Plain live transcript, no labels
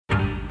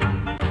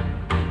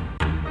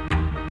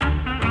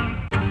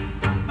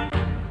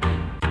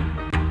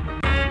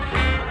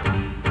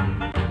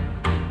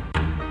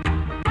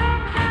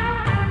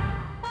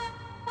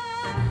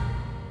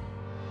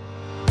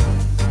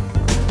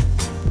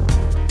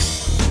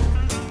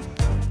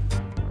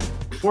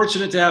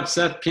fortunate to have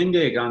Seth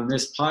Kindig on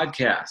this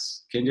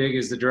podcast. Kindig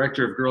is the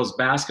director of girls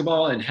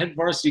basketball and head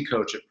varsity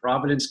coach at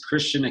Providence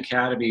Christian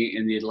Academy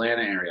in the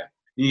Atlanta area.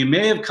 You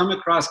may have come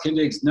across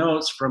Kindig's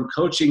notes from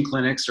coaching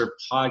clinics or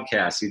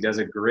podcasts. He does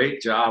a great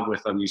job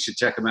with them. You should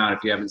check them out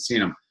if you haven't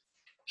seen them.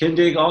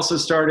 Kindig also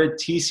started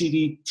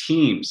TCD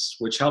Teams,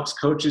 which helps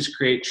coaches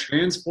create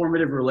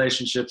transformative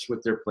relationships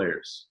with their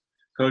players.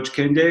 Coach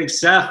Kindig,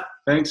 Seth,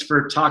 thanks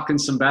for talking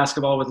some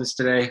basketball with us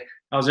today.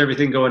 How's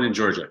everything going in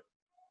Georgia?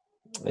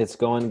 It's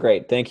going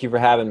great. Thank you for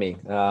having me.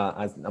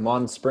 I'm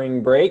on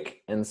spring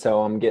break, and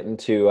so I'm getting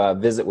to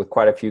visit with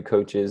quite a few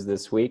coaches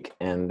this week,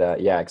 and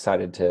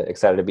excited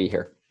to be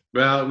here.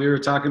 Well, we were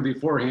talking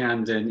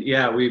beforehand, and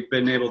we've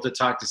been able to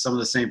talk to some of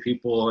the same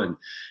people, and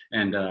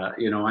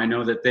I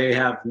know that they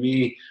have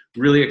me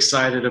really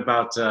excited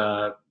about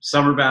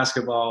summer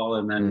basketball,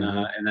 and then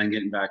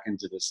getting back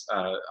into this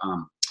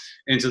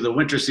into the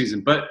winter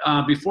season. But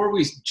before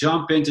we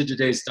jump into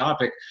today's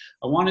topic,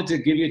 I wanted to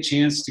give you a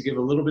chance to give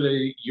a little bit of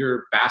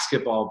your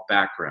basketball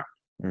background.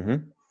 Mm-hmm.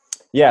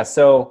 Yeah,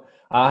 so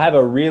I have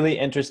a really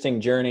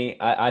interesting journey.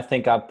 I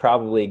think I've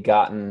probably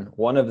gotten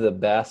one of the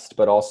best,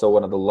 but also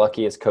one of the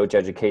luckiest coach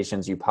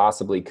educations you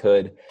possibly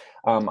could.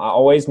 I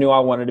always knew I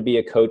wanted to be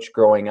a coach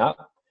growing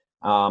up.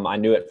 I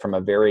knew it from a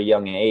very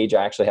young age.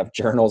 I actually have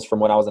journals from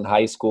when I was in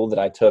high school that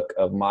I took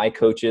of my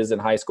coaches in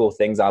high school,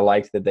 things I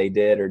liked that they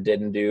did or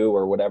didn't do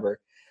or whatever.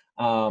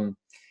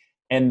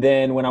 And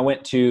then when I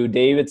went to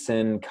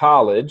Davidson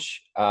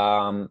College,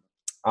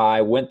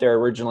 I went there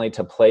originally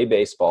to play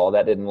baseball.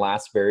 That didn't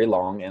last very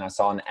long. And I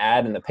saw an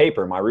ad in the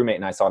paper. My roommate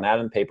and I saw an ad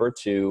in the paper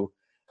to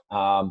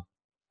come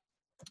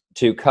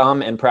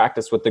and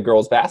practice with the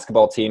girls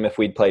basketball team if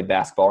we'd played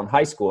basketball in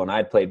high school. And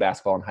I'd played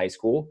basketball in high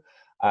school.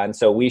 And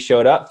so we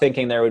showed up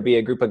thinking there would be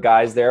a group of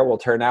guys there. Well,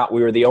 turn out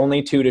we were the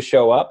only two to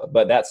show up,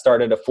 but that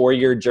started a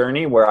 4-year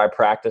journey where I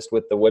practiced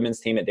with the women's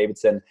team at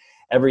Davidson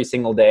every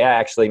single day. I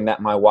actually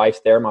met my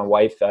wife there. My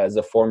wife is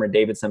a former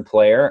Davidson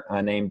player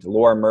named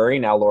Laura Murray,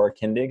 now Laura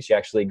Kindig. She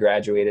actually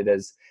graduated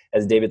as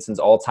Davidson's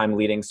all-time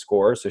leading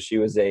scorer, so she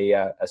was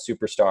a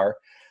superstar.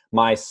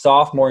 My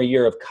sophomore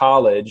year of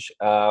college,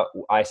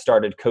 I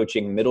started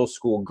coaching middle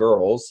school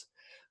girls.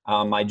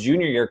 My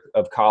junior year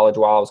of college,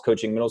 while I was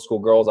coaching middle school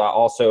girls, I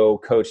also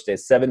coached a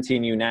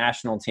 17U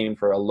national team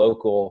for a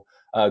local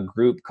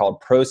group called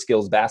Pro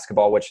Skills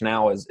Basketball, which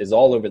now is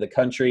all over the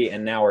country,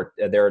 and now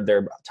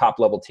their top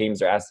level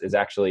teams is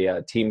actually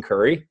Team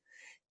Curry,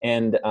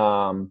 and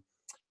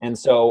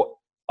so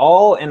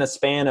all in a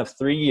span of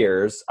 3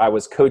 years, I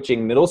was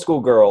coaching middle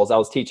school girls. I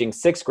was teaching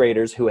 6th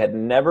graders who had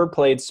never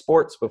played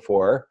sports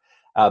before.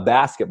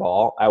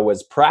 Basketball. I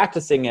was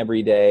practicing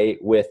every day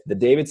with the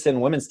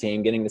Davidson women's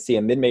team, getting to see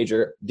a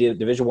mid-major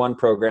Division I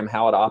program,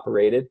 how it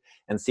operated,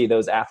 and see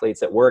those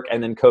athletes at work,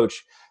 and then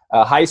coach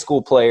high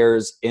school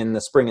players in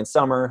the spring and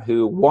summer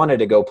who wanted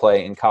to go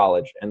play in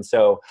college. And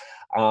so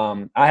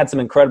I had some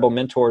incredible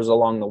mentors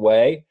along the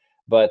way,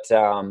 but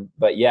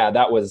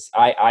that was,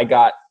 I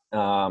got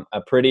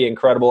a pretty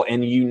incredible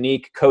and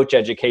unique coach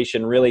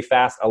education really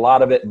fast. A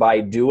lot of it by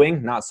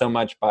doing, not so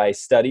much by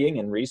studying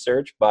and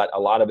research, but a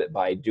lot of it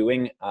by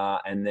doing.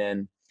 And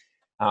then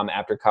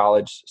after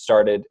college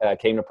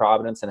came to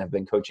Providence and have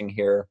been coaching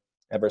here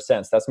ever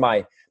since. That's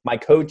my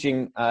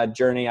coaching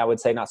journey. I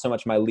would say not so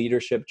much my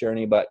leadership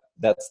journey, but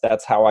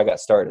that's how I got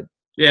started.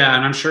 Yeah,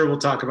 and I'm sure we'll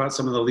talk about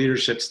some of the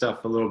leadership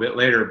stuff a little bit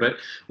later. But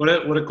what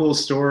a cool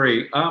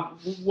story.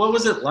 What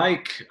was it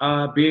like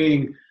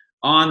being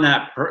on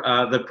that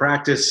the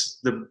practice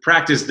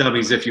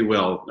dummies, if you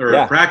will,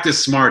 or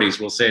practice smarties?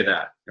 We'll say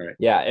that. Right.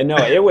 Yeah, and no,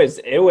 it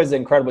was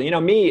incredible. You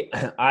know, me,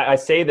 I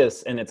say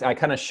this, and I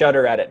kind of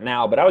shudder at it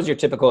now, but I was your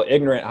typical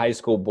ignorant high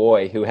school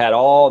boy who had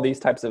all these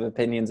types of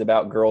opinions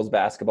about girls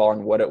basketball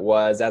and what it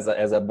was as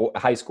a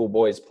high school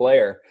boys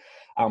player.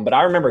 But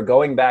I remember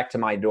going back to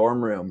my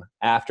dorm room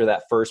after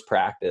that first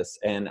practice,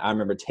 and I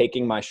remember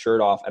taking my shirt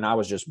off, and I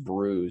was just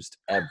bruised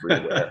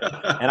everywhere.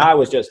 And I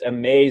was just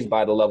amazed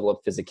by the level of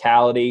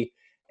physicality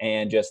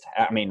and just,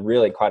 I mean,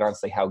 really, quite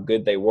honestly, how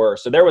good they were.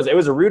 So it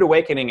was a rude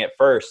awakening at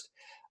first.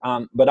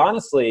 But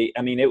honestly,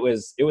 I mean, it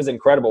was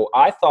incredible.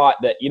 I thought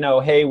that,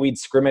 hey, we'd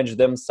scrimmage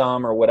them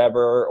some or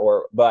whatever,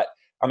 but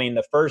I mean,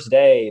 the first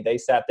day they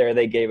sat there,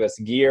 they gave us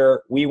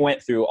gear. We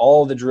went through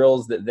all the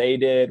drills that they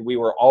did. We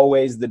were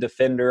always the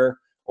defender,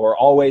 or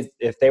always,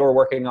 if they were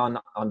working on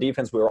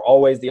defense, we were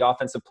always the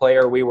offensive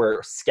player. We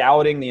were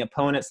scouting the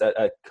opponents.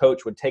 A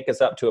coach would take us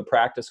up to a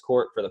practice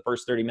court for the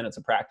first 30 minutes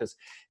of practice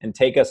and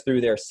take us through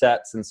their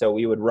sets. And so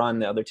we would run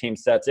the other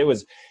team's sets. It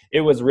was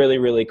really,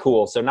 really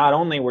cool. So not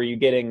only were you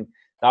getting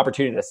the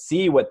opportunity to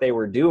see what they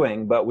were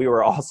doing, but we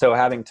were also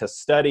having to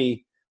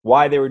study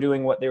why they were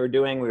doing what they were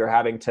doing. We were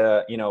having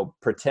to,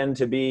 pretend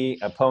to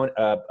be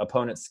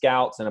opponent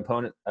scouts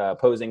and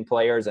opposing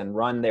players and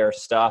run their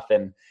stuff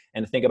and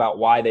think about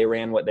why they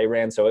ran what they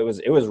ran. So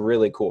it was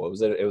really cool.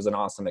 It was an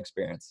awesome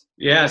experience.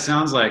 Yeah, it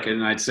sounds like it.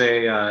 And I'd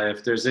say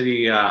if there's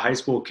any high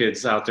school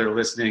kids out there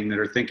listening that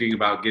are thinking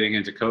about getting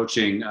into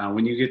coaching,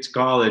 when you get to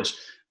college,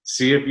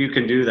 see if you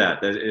can do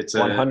that. It's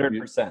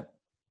 100%.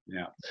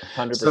 Yeah,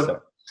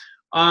 100%.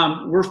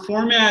 We're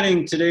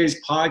formatting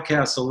today's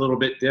podcast a little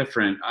bit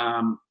different.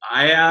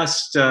 I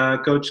asked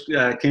Coach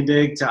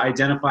Kindig to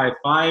identify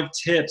 5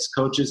 tips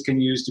coaches can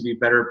use to be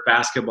better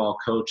basketball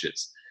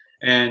coaches.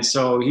 And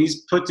so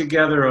he's put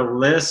together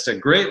a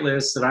great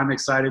list that I'm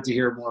excited to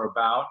hear more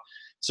about.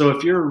 So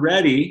if you're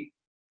ready,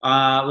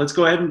 let's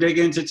go ahead and dig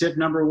into tip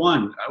number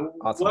 1.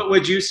 Awesome. What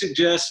would you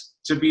suggest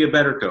to be a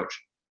better coach?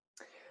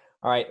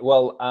 All right.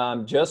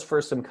 Well, just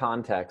for some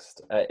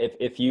context,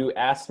 if you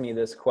asked me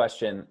this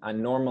question,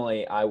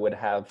 normally I would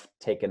have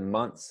taken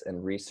months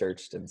and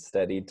researched and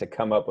studied to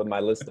come up with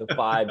my list of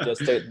 5,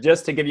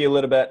 just to give you a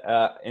little bit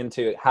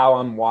into how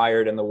I'm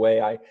wired and the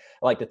way I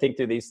like to think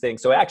through these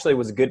things. So it actually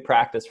was good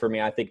practice for me,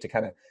 I think, to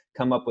kind of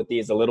come up with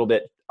these a little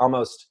bit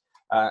almost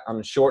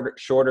on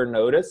shorter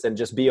notice and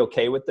just be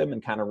okay with them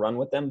and kind of run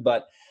with them.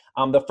 But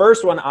the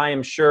first one I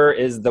am sure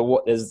is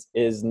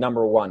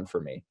number 1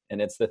 for me.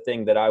 And it's the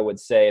thing that I would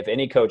say, if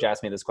any coach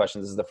asked me this question,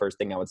 this is the first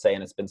thing I would say.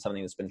 And it's been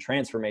something that's been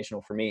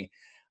transformational for me.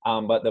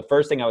 But the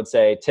first thing I would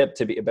say, tip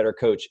to be a better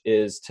coach,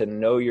 is to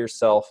know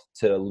yourself,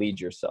 to lead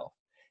yourself.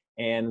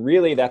 And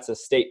really that's a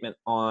statement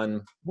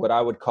on what I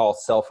would call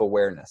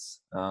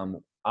self-awareness.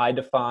 We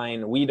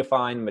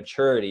define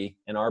maturity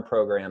in our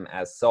program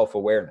as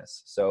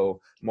self-awareness.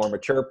 So a more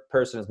mature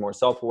person is more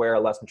self-aware,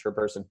 a less mature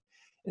person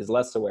is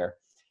less aware.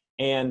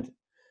 And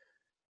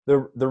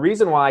the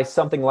reason why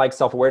something like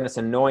self-awareness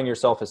and knowing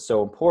yourself is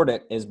so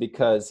important is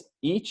because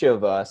each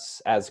of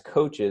us as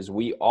coaches,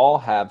 we all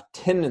have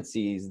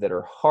tendencies that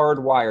are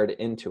hardwired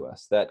into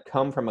us that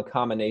come from a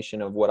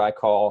combination of what I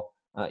call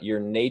your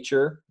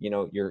nature,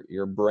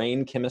 your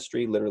brain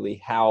chemistry,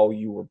 literally how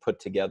you were put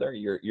together,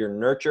 your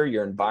nurture,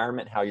 your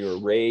environment, how you were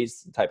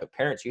raised, the type of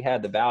parents you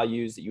had, the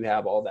values that you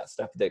have, all that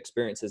stuff, the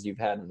experiences you've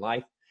had in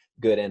life,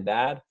 good and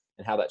bad,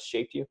 and how that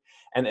shaped you,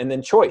 and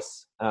then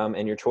choice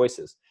and your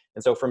choices.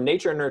 And so from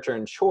nature, nurture,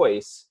 and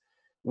choice,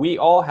 we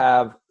all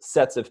have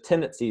sets of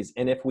tendencies.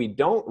 And if we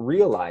don't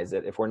realize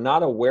it, if we're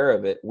not aware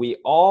of it, we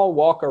all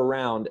walk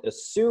around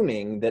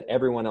assuming that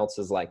everyone else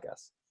is like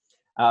us.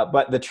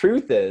 But the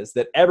truth is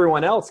that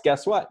everyone else,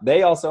 guess what?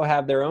 They also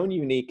have their own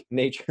unique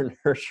nature,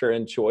 nurture,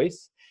 and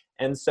choice.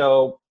 And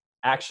so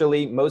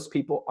actually, most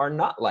people are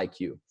not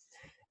like you.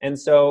 And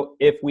so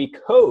if we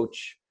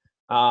coach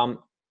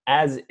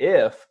as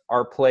if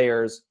our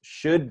players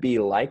should be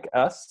like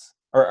us,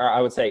 or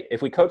I would say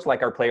if we coach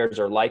like our players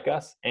are like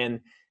us, and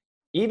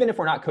even if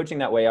we're not coaching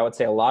that way, I would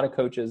say a lot of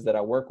coaches that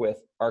I work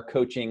with are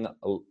coaching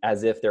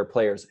as if their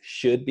players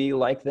should be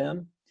like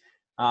them.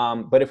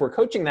 But if we're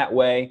coaching that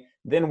way,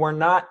 then we're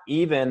not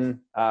even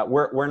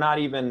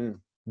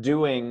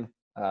doing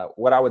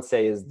what I would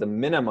say is the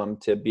minimum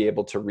to be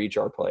able to reach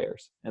our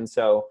players. And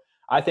so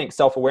I think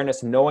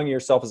self-awareness, knowing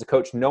yourself as a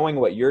coach, knowing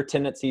what your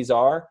tendencies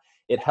are,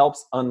 it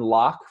helps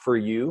unlock for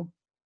you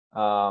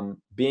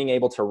being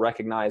able to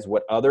recognize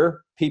what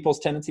other people's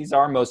tendencies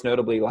are, most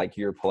notably like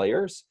your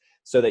players,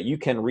 so that you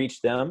can reach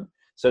them,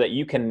 so that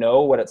you can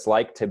know what it's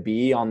like to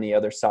be on the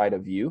other side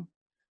of you,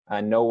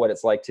 know what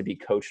it's like to be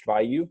coached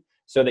by you,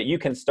 so that you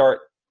can start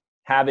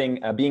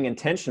being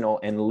intentional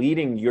and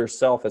leading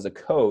yourself as a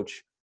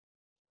coach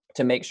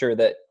to make sure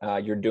that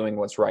you're doing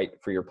what's right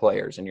for your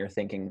players and you're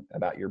thinking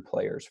about your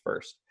players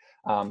first.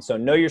 So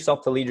know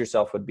yourself to lead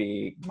yourself would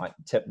be my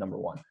tip number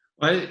 1.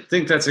 I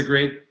think that's a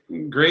great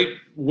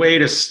way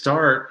to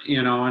start,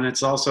 and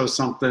it's also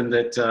something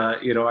that,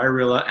 I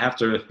really have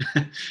to,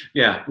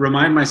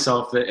 remind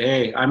myself that,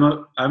 hey, I'm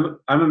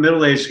a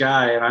middle-aged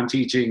guy and I'm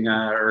teaching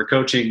or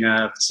coaching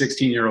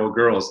 16-year-old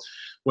girls.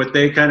 What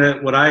I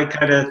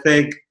kind of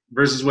think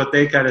versus what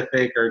they kind of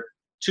think are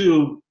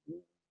two,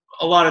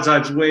 a lot of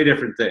times, way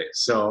different things.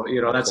 So,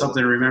 that's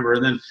something to remember.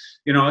 And then,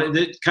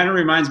 it kind of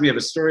reminds me of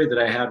a story that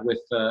I had with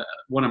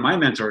one of my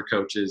mentor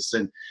coaches.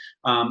 And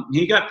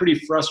he got pretty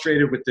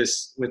frustrated with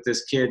this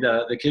kid.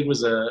 The kid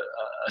was a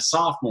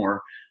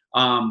sophomore,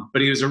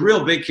 but he was a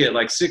real big kid,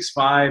 like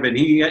 6'5", and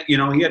he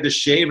had to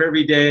shave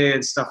every day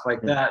and stuff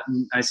like that.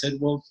 And I said,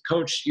 well,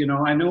 coach,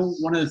 I know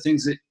one of the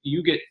things that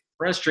you get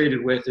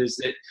frustrated with is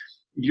that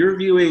you're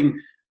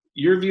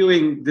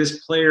viewing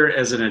this player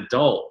as an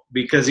adult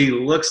because he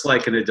looks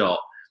like an adult.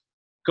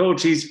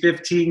 Coach, he's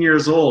 15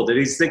 years old and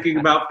he's thinking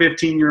about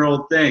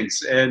 15-year-old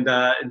things. And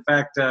in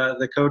fact,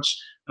 the coach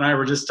and I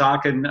were just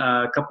talking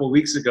a couple of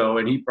weeks ago,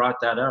 and he brought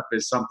that up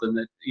as something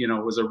that,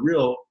 was a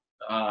real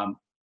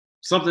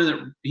something that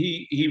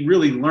he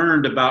really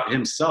learned about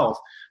himself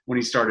when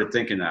he started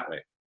thinking that way.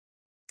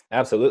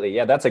 Absolutely.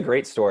 Yeah, that's a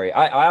great story.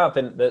 I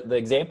often, the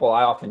example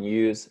I often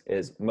use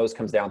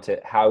comes down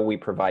to how we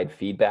provide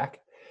feedback.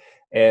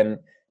 And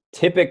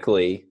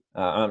typically,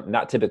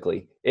 not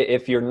typically,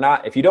 if you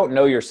don't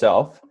know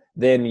yourself,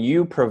 then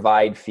you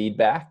provide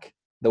feedback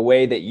the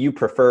way that you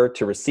prefer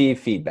to receive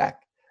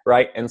feedback,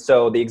 right? And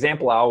so the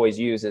example I always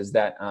use is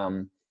that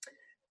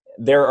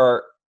there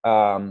are,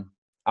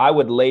 I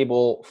would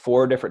label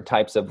 4 different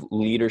types of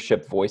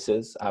leadership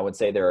voices. I would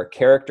say there are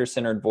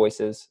character-centered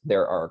voices,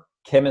 there are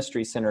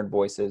chemistry-centered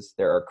voices,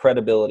 there are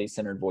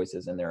credibility-centered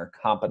voices, and there are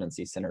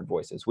competency-centered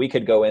voices. We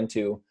could go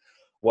into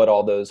what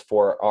all those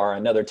 4 are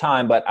another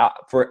time, but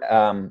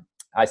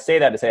I say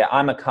that to say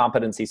I'm a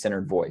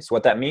competency-centered voice.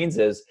 What that means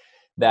is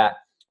that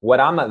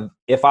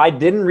if I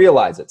didn't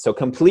realize it, so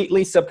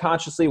completely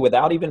subconsciously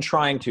without even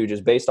trying to,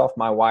 just based off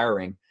my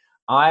wiring,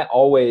 I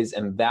always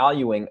am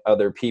valuing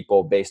other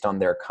people based on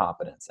their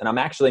competence. And I'm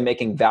actually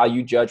making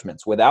value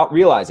judgments without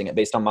realizing it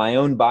based on my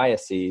own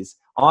biases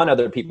on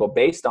other people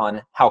based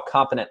on how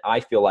competent I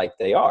feel like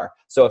they are.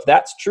 So if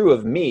that's true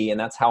of me and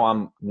that's how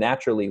I'm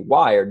naturally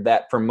wired,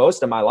 that for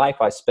most of my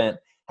life I spent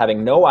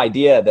having no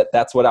idea that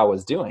that's what I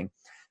was doing.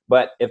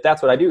 But if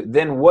that's what I do,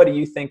 then what do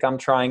you think I'm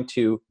trying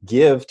to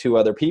give to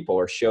other people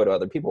or show to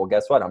other people? Well,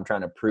 guess what? I'm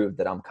trying to prove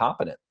that I'm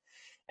competent.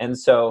 And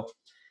so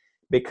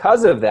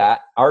because of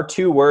that, our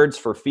 2 words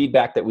for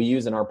feedback that we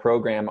use in our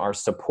program are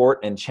support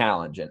and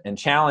challenge. And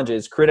challenge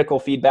is critical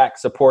feedback.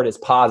 Support is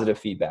positive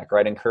feedback,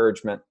 right?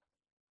 Encouragement,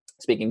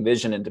 speaking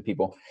vision into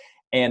people.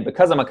 And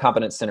because I'm a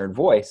competence-centered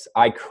voice,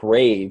 I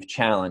crave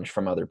challenge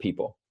from other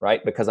people,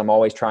 right? Because I'm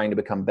always trying to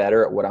become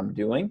better at what I'm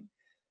doing.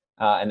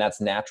 And that's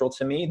natural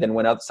to me. Then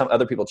when some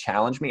other people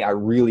challenge me, I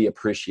really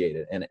appreciate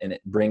it. And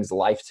it brings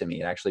life to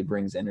me. It actually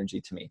brings energy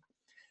to me.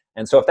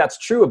 And so if that's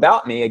true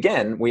about me,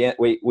 again, we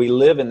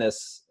live in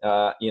this,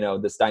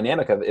 this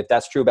dynamic of, if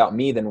that's true about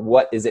me, then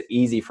what is it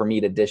easy for me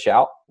to dish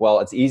out? Well,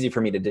 it's easy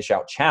for me to dish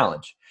out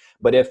challenge.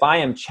 But if I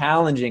am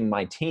challenging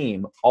my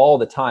team all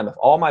the time, if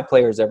all my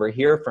players ever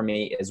hear from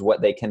me is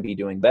what they can be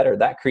doing better,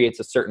 that creates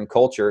a certain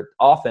culture.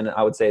 Often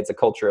I would say it's a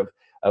culture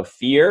of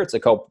fear. It's a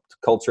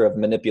culture of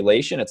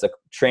manipulation. It's a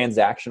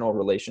transactional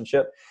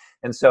relationship.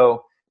 And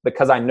so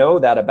because I know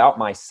that about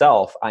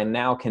myself, I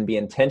now can be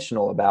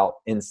intentional about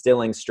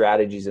instilling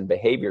strategies and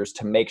behaviors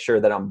to make sure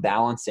that I'm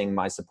balancing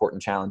my support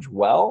and challenge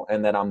well,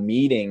 and that I'm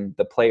meeting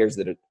the players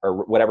that are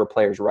whatever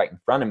players right in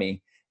front of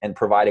me and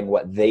providing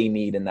what they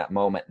need in that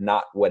moment,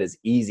 not what is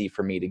easy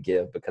for me to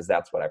give, because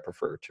that's what I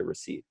prefer to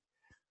receive.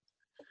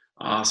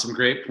 Some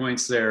great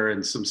points there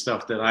and some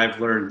stuff that I've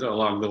learned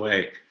along the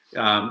way.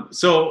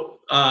 So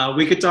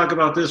we could talk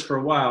about this for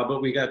a while,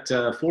 but we got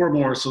 4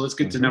 more. So let's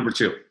get to number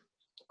 2.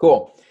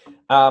 Cool.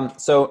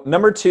 So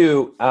number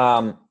 2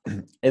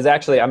 is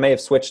actually, I may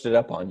have switched it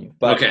up on you,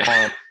 but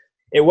okay.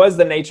 It was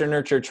the nature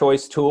nurture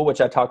choice tool,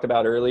 which I talked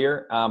about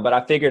earlier. But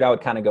I figured I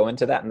would kind of go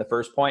into that in the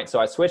first point. So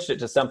I switched it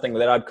to something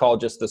that I'd call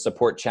just the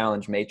support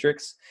challenge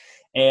matrix.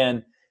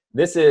 And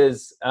this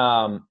is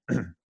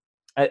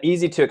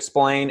easy to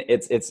explain.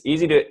 It's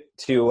easy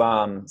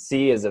to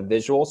see as a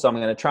visual. So I'm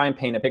going to try and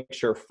paint a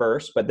picture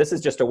first, but this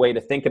is just a way to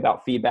think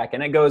about feedback.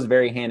 And it goes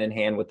very hand in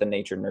hand with the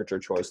nature nurture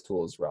choice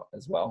tool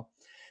as well.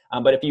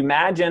 But if you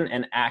imagine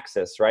an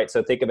axis, right?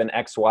 So think of an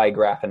XY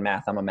graph in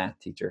math. I'm a math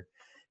teacher,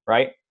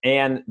 right?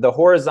 And the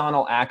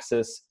horizontal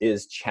axis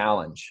is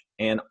challenge.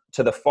 And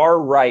to the far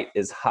right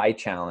is high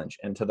challenge.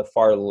 And to the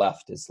far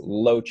left is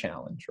low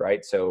challenge,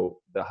 right? So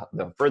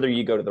the further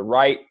you go to the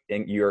right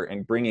and you're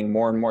bringing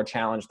more and more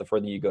challenge, the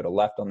further you go to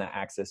left on that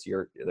axis,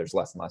 there's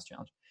less and less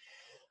challenge.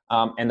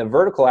 And the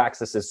vertical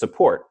axis is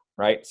support,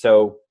 right?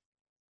 So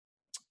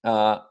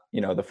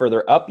the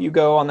further up you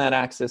go on that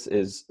axis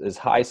is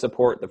high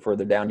support. The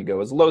further down you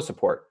go is low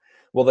support.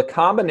 Well, the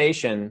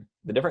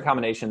different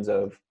combinations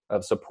of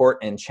support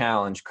and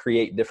challenge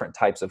create different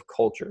types of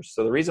cultures.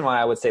 So the reason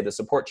why I would say the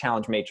support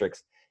challenge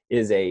matrix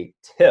is a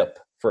tip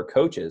for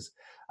coaches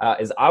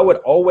is I would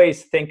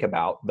always think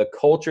about the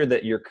culture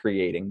that you're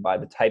creating by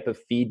the type of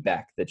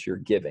feedback that you're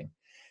giving.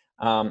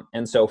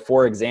 And so,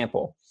 for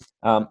example,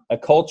 a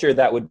culture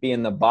that would be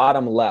in the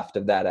bottom left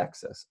of that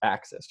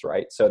axis,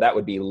 right? So that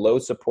would be low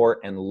support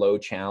and low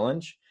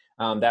challenge.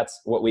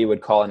 That's what we would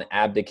call an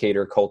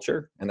abdicator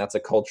culture. And that's a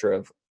culture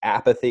of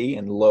apathy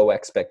and low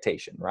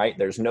expectation, right?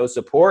 There's no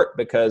support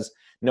because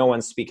no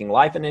one's speaking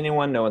life in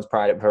anyone. No one's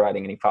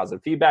providing any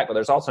positive feedback, but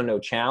there's also no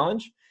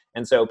challenge.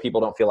 And so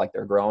people don't feel like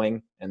they're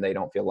growing and they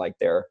don't feel like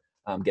they're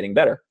getting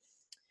better.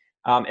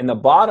 In the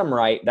bottom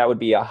right, that would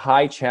be a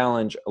high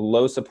challenge,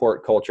 low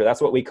support culture.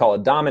 That's what we call a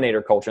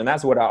dominator culture. And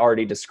that's what I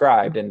already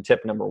described in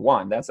tip number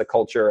 1. That's a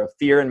culture of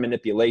fear and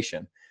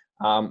manipulation,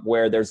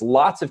 where there's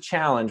lots of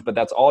challenge, but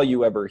that's all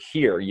you ever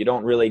hear. You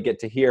don't really get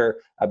to hear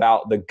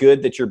about the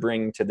good that you're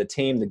bringing to the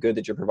team, the good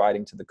that you're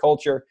providing to the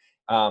culture,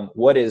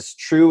 what is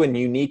true and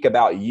unique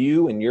about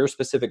you and your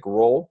specific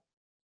role.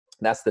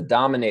 That's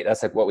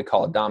like what we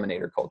call a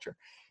dominator culture.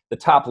 The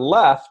top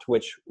left,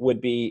 which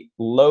would be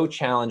low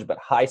challenge but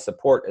high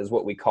support, is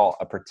what we call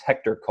a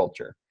protector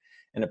culture.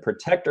 And a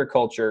protector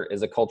culture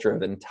is a culture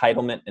of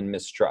entitlement and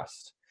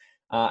mistrust.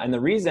 And the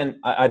reason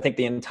I think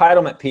the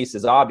entitlement piece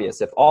is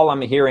obvious. If all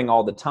I'm hearing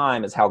all the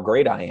time is how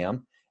great I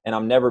am and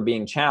I'm never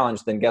being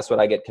challenged, then guess what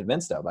I get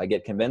convinced of? I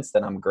get convinced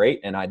that I'm great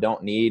and I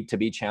don't need to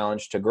be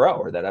challenged to grow,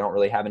 or that I don't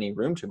really have any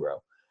room to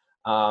grow.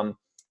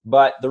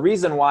 But the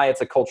reason why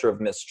it's a culture of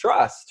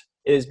mistrust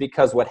is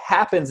because what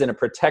happens in a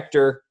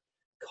protector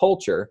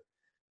culture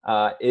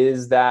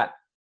is that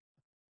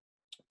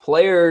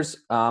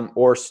players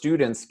or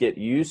students get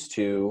used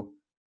to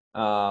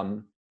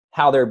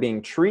how they're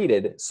being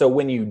treated. So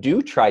when you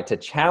do try to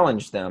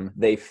challenge them,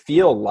 they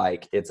feel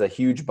like it's a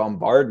huge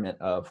bombardment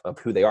of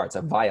who they are. It's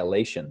a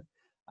violation.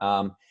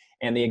 And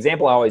the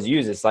example I always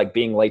use is like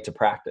being late to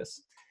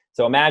practice.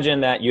 So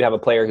imagine that you have a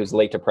player who's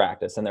late to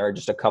practice and they're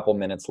just a couple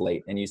minutes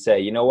late. And you say,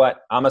 you know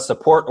what, I'm a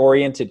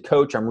support-oriented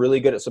coach. I'm really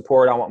good at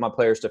support. I want my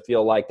players to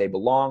feel like they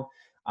belong.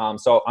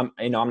 So I'm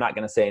not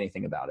going to say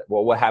anything about it.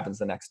 Well, what happens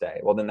the next day?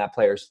 Well, then that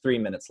player's 3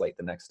 minutes late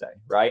the next day,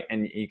 right?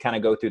 And you kind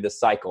of go through this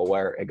cycle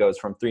where it goes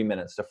from 3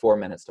 minutes to 4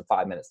 minutes to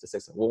 5 minutes to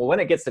 6. Well, when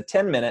it gets to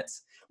 10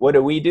 minutes, what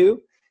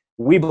do?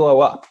 We blow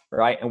up,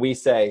 right? And we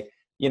say,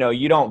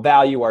 you don't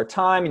value our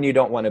time and you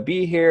don't want to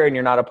be here and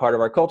you're not a part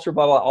of our culture,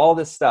 blah, blah, all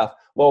this stuff.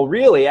 Well,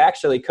 really,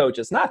 actually, coach,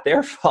 it's not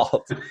their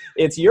fault.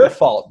 It's your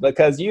fault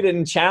because you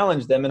didn't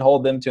challenge them and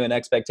hold them to an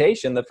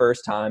expectation the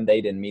first time they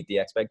didn't meet the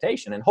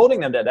expectation. And holding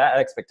them to that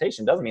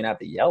expectation doesn't mean I have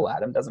to yell at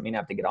them, doesn't mean I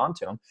have to get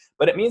onto them,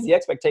 but it means the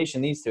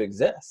expectation needs to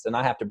exist. And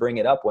I have to bring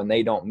it up when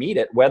they don't meet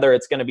it, whether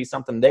it's going to be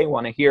something they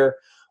want to hear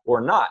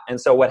or not. And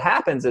so what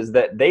happens is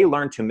that they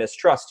learn to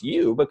mistrust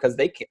you because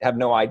they have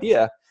no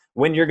idea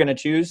when you're going to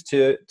choose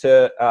to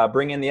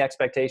bring in the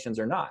expectations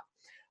or not.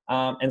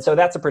 And so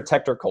that's a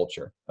protector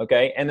culture,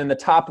 okay? And then the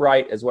top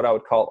right is what I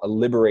would call a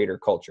liberator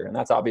culture. And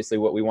that's obviously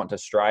what we want to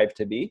strive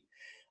to be.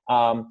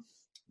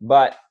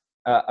 But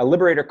a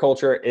liberator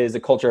culture is a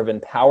culture of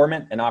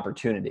empowerment and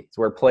opportunity. It's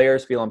where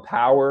players feel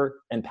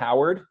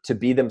empowered to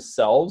be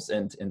themselves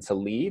and to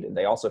lead. And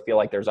they also feel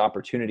like there's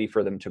opportunity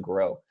for them to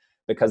grow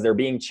because they're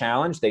being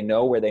challenged. They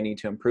know where they need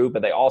to improve,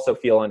 but they also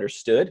feel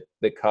understood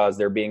because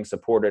they're being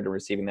supported and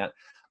receiving that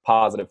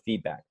positive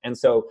feedback. And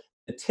so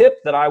the tip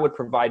that I would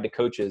provide to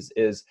coaches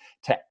is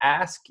to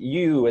ask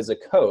you as a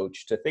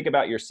coach to think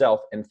about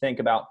yourself and think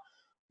about,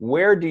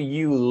 where do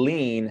you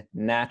lean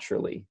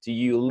naturally? Do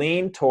you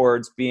lean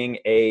towards being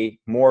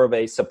more of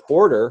a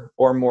supporter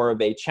or more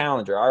of a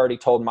challenger? I already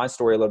told my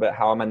story a little bit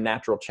how I'm a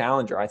natural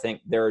challenger. I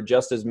think there are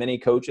just as many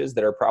coaches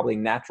that are probably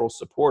natural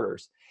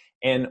supporters.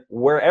 And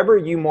wherever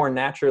you more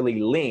naturally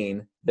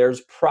lean,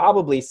 there's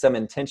probably some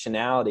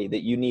intentionality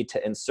that you need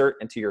to insert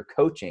into your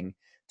coaching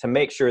to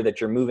make sure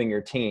that you're moving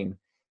your team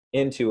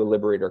into a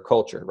liberator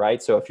culture,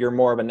 right? So if you're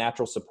more of a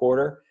natural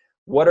supporter,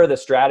 what are the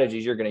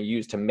strategies you're going to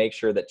use to make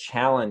sure that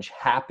challenge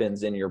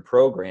happens in your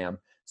program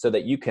so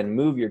that you can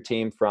move your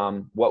team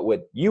from what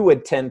you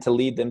would tend to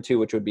lead them to,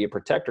 which would be a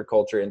protector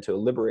culture, into a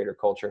liberator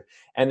culture,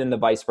 and then the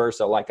vice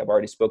versa, like I've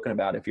already spoken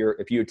about. If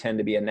you tend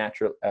to be a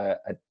natural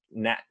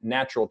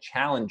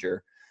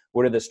challenger,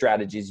 what are the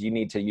strategies you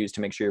need to use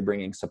to make sure you're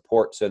bringing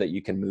support so that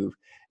you can move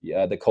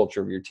the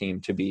culture of your team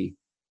to be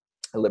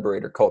a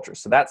liberator culture?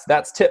 So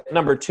that's tip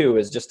number 2,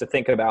 is just to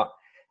think about,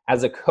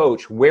 as a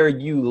coach, where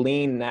you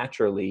lean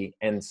naturally.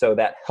 And so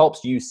that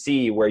helps you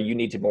see where you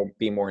need to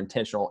be more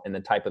intentional in the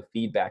type of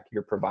feedback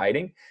you're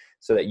providing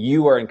so that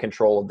you are in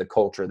control of the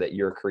culture that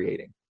you're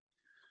creating.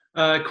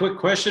 Quick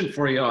question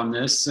for you on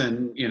this.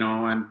 And,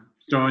 I'm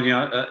throwing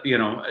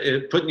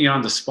you, putting you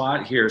on the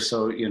spot here.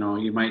 So,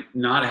 you might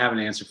not have an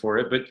answer for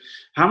it, but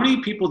how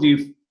many people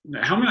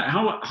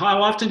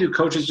how often do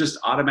coaches just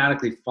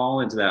automatically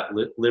fall into that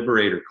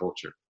liberator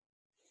culture?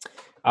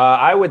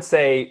 I would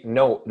say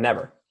no,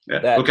 never.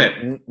 Yeah.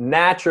 Okay.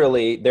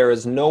 Naturally, there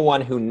is no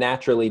one who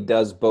naturally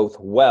does both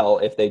well.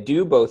 If they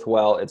do both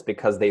well, it's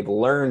because they've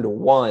learned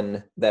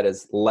one that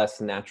is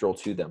less natural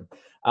to them.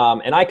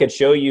 And I could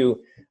show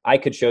you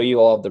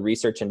all of the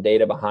research and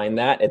data behind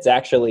that. It's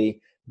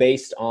actually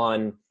based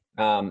on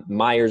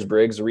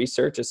Myers-Briggs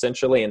research,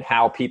 essentially, and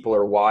how people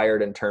are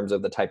wired in terms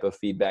of the type of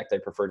feedback they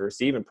prefer to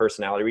receive, and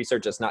personality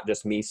research. It's not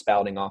just me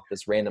spouting off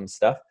this random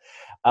stuff.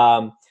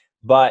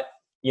 But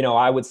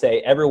I would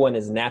say everyone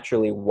is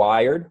naturally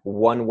wired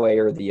one way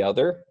or the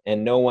other,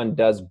 and no one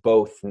does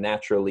both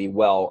naturally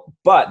well.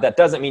 But that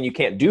doesn't mean you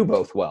can't do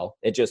both well.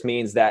 It just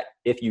means that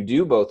if you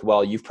do both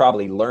well, you've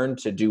probably learned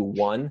to do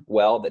one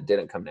well that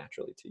didn't come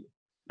naturally to you.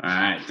 All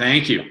right.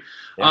 Thank you.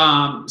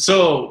 Yeah.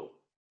 So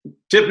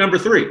tip number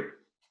 3.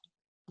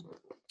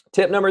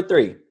 Tip number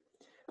 3.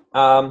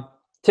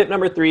 Tip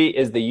number 3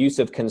 is the use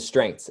of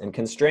constraints. And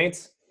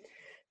constraints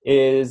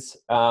is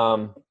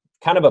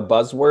kind of a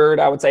buzzword,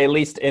 I would say, at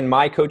least in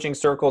my coaching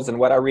circles and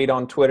what I read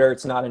on Twitter.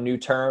 It's not a new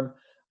term.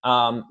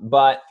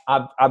 But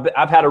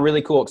I've had a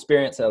really cool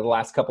experience over the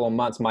last couple of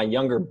months. My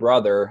younger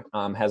brother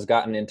has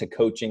gotten into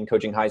coaching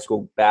high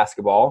school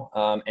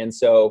basketball. And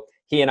so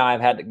he and I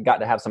have got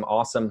to have some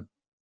awesome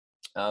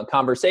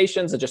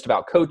conversations just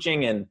about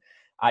coaching. And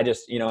I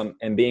just,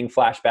 am being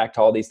flashback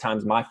to all these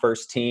times, my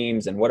first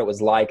teams and what it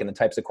was like and the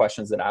types of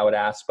questions that I would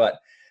ask. But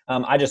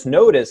I just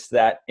noticed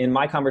that in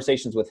my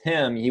conversations with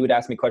him, he would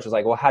ask me questions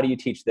like, well, how do you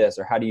teach this?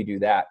 Or how do you do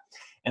that?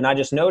 And I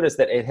just noticed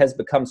that it has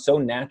become so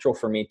natural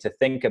for me to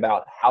think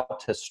about how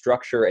to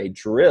structure a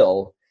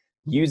drill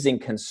using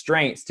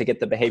constraints to get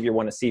the behavior you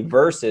want to see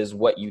versus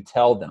what you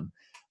tell them.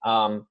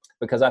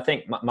 Because I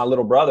think my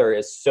little brother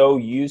is so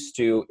used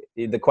to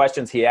the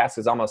questions he asks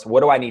is almost,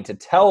 what do I need to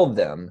tell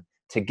them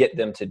to get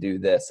them to do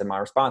this? And my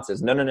response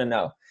is,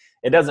 no.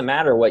 It doesn't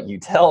matter what you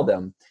tell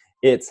them.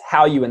 It's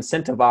how you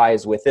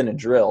incentivize within a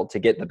drill to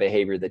get the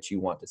behavior that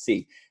you want to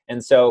see.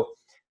 And so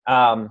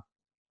I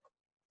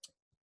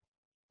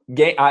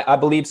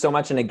believe so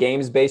much in a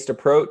games-based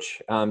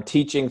approach,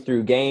 teaching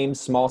through games,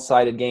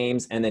 small-sided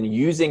games, and then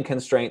using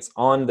constraints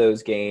on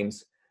those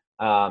games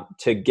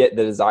to get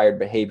the desired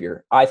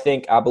behavior. I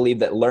believe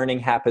that learning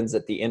happens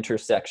at the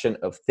intersection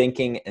of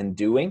thinking and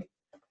doing.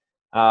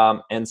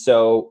 And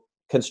so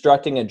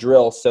constructing a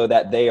drill so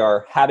that they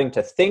are having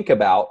to think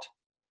about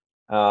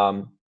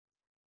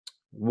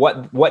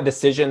what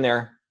decision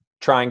they're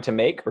trying to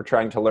make or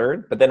trying to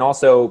learn, but then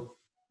also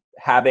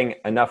having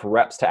enough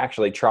reps to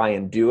actually try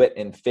and do it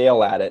and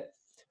fail at it,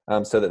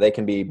 so that they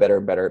can be better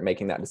and better at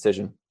making that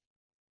decision.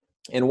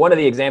 And one of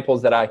the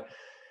examples that I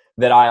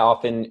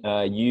often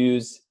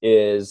use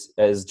is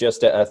as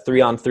just a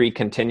 3-on-3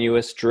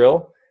 continuous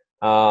drill.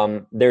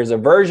 There's a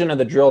version of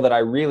the drill that I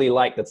really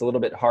like that's a little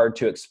bit hard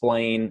to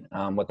explain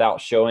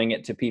without showing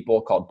it to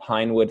people, called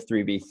Pinewood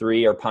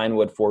 3v3 or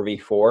Pinewood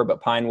 4v4.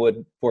 But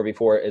Pinewood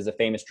 4v4 is a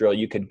famous drill.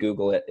 You could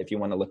Google it if you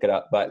want to look it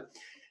up. But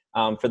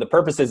for the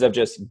purposes of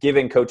just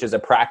giving coaches a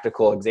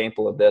practical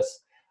example of this,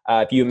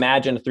 if you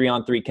imagine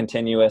 3-on-3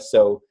 continuous,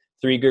 so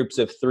 3 groups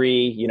of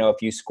 3,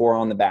 if you score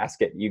on the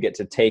basket, you get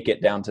to take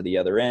it down to the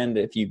other end.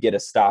 If you get a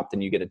stop,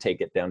 then you get to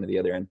take it down to the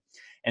other end.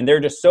 And there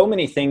are just so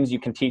many things you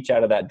can teach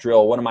out of that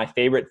drill. One of my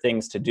favorite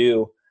things to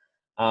do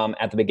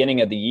at the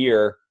beginning of the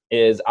year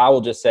is I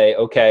will just say,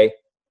 okay,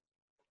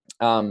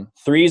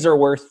 threes are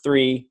worth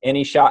 3.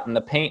 Any shot in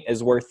the paint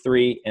is worth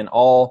 3, and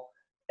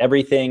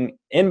everything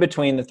in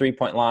between the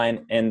 3-point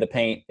line and the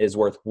paint is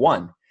worth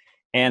 1.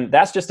 And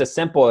that's just a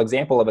simple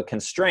example of a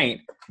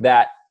constraint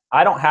that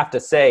I don't have to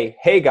say,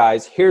 hey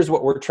guys, here's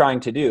what we're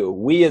trying to do.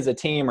 We as a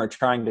team are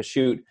trying to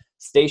shoot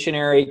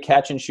stationary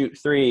catch and shoot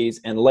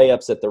threes and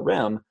layups at the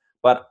rim,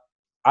 but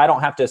I don't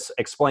have to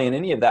explain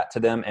any of that to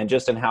them. And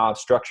just in how I've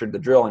structured the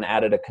drill and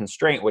added a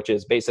constraint, which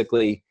is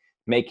basically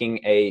making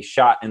a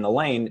shot in the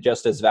lane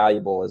just as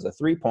valuable as a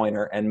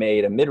 3-pointer and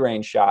made a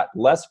mid-range shot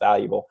less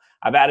valuable.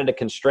 I've added a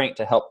constraint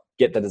to help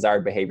get the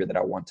desired behavior that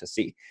I want to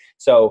see.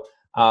 So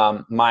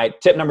my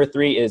tip number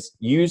 3 is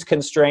use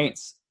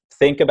constraints.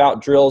 Think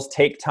about drills.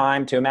 Take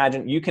time to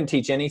imagine. You can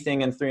teach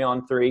anything in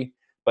 3-on-3,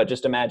 but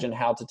just imagine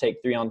how to take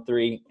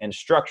 3-on-3 and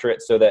structure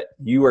it so that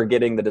you are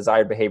getting the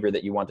desired behavior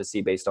that you want to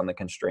see based on the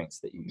constraints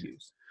that you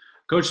use.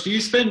 Coach, do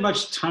you spend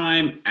much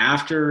time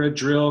after a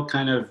drill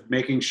kind of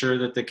making sure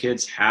that the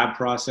kids have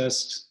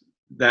processed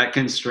that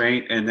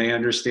constraint and they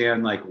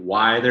understand like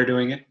why they're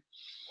doing it?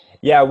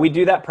 Yeah, we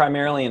do that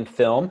primarily in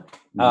film.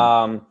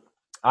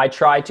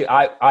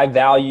 I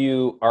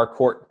value our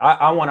court.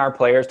 I want our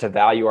players to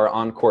value our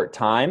on-court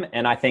time.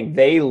 And I think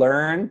they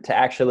learn to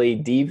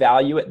actually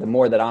devalue it the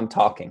more that I'm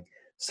talking.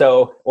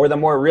 So, or the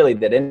more really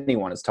that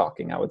anyone is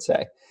talking, I would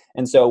say.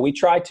 And so we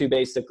try to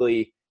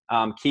basically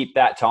keep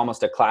that to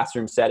almost a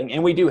classroom setting.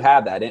 And we do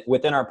have that.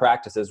 Within our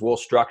practices, we'll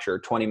structure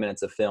 20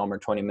 minutes of film or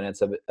 20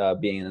 minutes of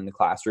being in the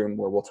classroom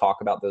where we'll talk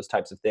about those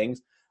types of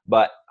things.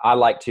 But I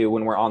like to,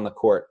 when we're on the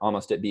court,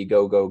 almost it be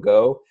go, go,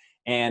 go.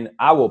 And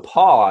I will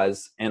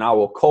pause and I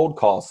will cold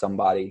call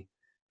somebody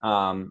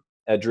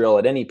a drill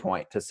at any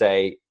point to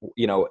say,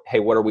 hey,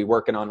 what are we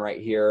working on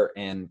right here?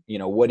 And,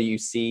 what do you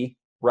see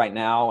right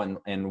now?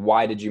 And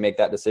why did you make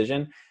that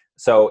decision?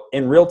 So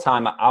in real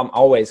time, I'm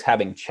always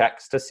having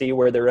checks to see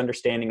where their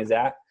understanding is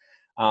at.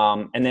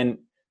 But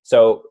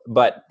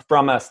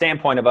from a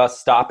standpoint of us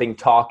stopping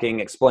talking,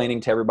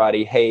 explaining to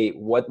everybody, hey,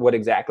 what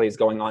exactly is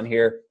going on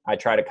here? I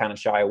try to kind of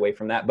shy away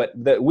from that.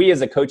 But we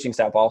as a coaching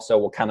staff also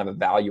will kind of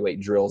evaluate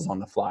drills on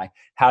the fly.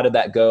 How did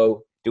that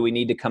go? Do we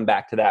need to come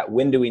back to that?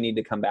 When do we need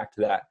to come back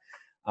to that?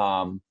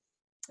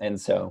 And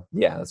so,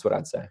 yeah, that's what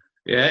I'd say.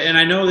 Yeah, and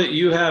I know that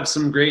you have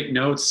some great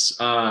notes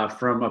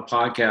from a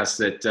podcast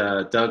that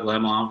Doug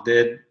Lemov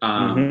did,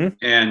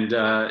 and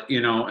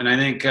I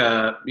think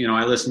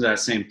I listened to that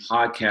same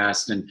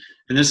podcast, and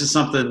this is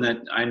something that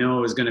I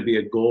know is going to be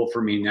a goal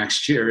for me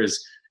next year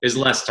is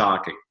less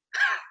talking.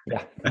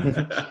 Yeah,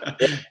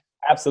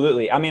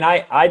 absolutely. I mean,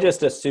 I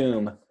just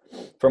assume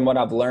from what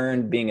I've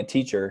learned being a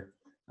teacher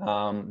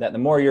that the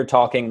more you're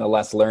talking, the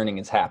less learning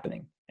is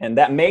happening. And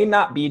that may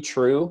not be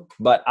true,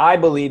 but I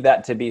believe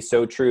that to be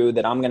so true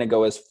that I'm going to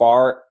go as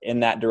far in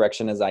that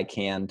direction as I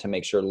can to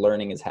make sure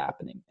learning is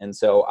happening. And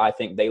so I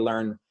think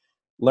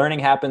learning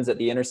happens at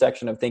the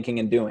intersection of thinking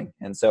and doing.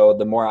 And so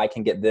the more I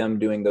can get them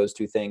doing those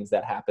two things,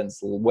 that happens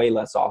way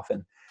less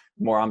often,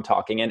 the more I'm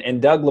talking.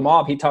 And Doug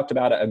Lemov, he talked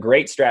about a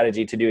great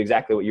strategy to do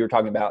exactly what you were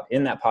talking about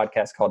in that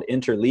podcast called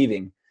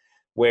interleaving,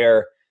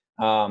 where,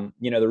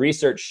 the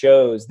research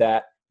shows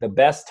that the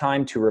best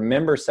time to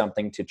remember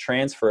something, to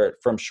transfer it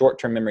from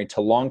short-term memory to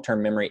long-term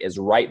memory, is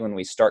right when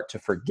we start to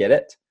forget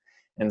it.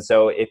 And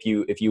so if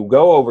you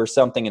go over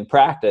something in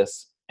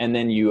practice and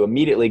then you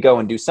immediately go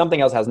and do something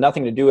else that has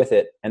nothing to do with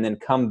it and then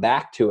come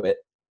back to it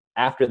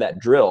after that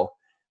drill,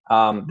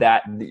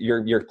 that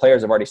your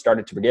players have already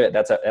started to forget it.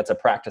 That's a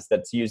practice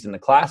that's used in the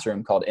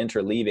classroom called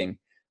interleaving,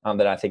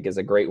 that I think is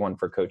a great one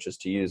for coaches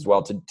to use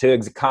well to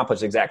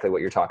accomplish exactly what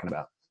you're talking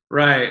about.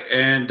 Right.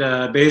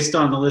 And based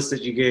on the list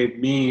that you gave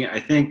me, I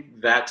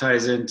think that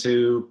ties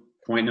into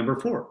point number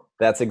 4.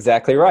 That's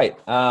exactly right.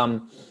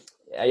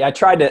 I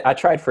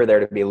tried for there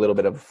to be a little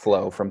bit of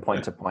flow from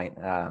point to point.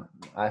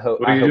 I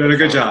hope you're doing a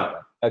good job.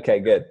 Okay,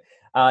 good.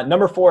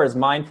 Number 4 is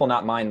mindful,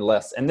 not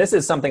mindless. And this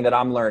is something that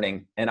I'm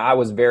learning and I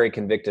was very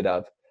convicted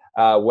of.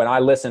 when I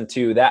listened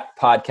to that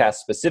podcast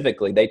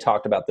specifically, they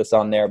talked about this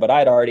on there, but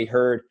I'd already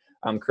heard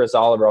Chris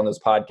Oliver on this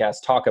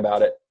podcast talk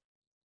about it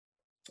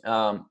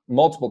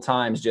multiple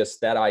times,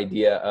 just that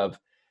idea of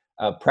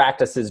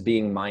practices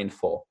being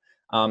mindful.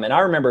 And I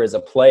remember as a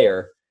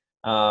player,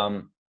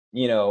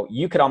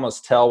 you could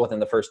almost tell within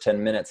the first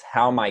 10 minutes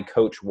how my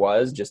coach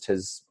was, just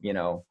his,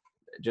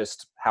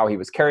 just how he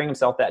was carrying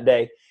himself that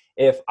day.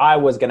 If I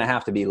was going to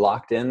have to be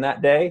locked in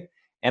that day,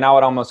 and I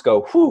would almost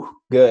go, whew,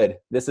 good.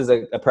 This is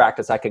a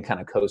practice I could kind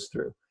of coast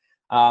through.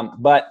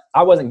 But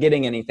I wasn't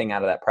getting anything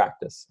out of that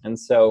practice. And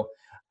so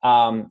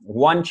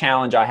one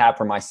challenge I have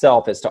for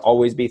myself is to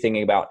always be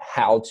thinking about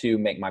how to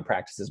make my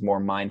practices more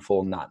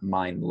mindful, not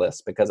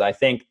mindless. Because I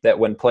think that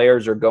when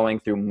players are going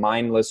through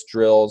mindless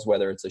drills,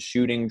 whether it's a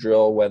shooting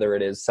drill, whether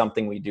it is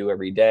something we do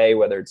every day,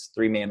 whether it's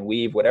 3-man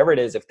weave, whatever it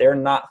is, if they're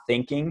not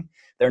thinking,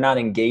 they're not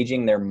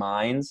engaging their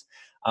minds,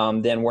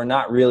 then we're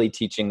not really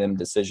teaching them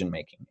decision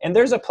making. And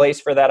there's a place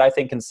for that, I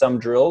think, in some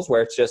drills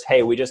where it's just,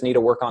 hey, we just need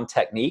to work on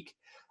technique.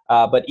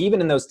 But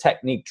even in those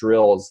technique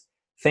drills,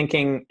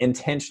 thinking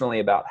intentionally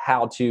about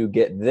how to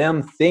get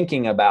them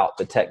thinking about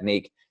the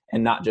technique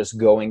and not just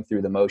going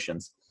through the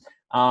motions.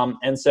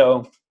 And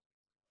so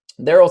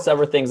there are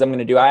several things I'm going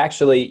to do. I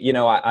actually,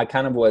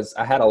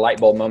 I had a light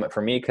bulb moment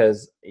for me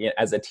because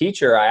as a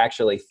teacher, I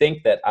actually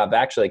think that I've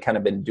actually kind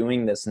of been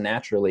doing this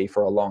naturally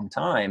for a long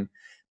time,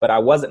 but I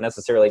wasn't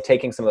necessarily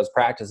taking some of those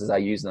practices I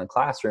use in the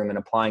classroom and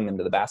applying them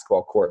to the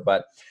basketball court.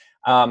 But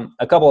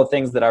a couple of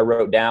things that I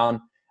wrote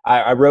down.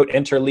 I wrote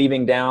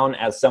interleaving down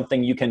as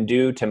something you can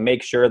do to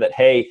make sure that,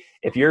 hey,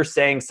 if you're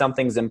saying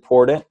something's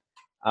important,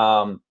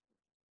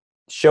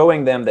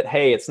 showing them that,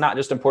 hey, it's not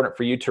just important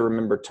for you to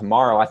remember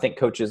tomorrow. I think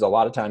coaches, a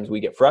lot of times we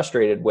get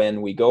frustrated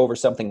when we go over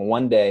something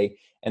one day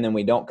and then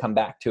we don't come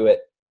back to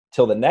it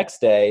till the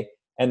next day.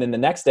 And then the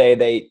next day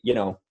they,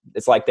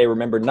 it's like they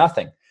remember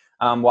nothing.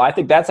 Well, I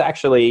think that's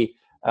actually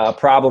a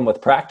problem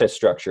with practice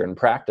structure and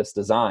practice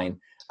design.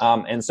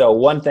 And so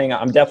one thing,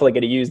 I'm definitely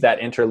going to use that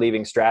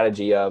interleaving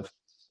strategy of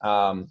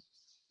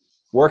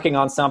working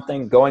on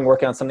something,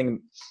 working on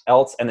something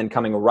else, and then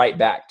coming right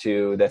back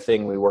to the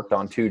thing we worked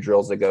on 2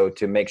 drills ago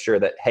to make sure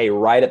that, hey,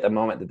 right at the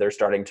moment that they're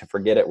starting to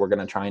forget it, we're going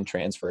to try and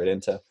transfer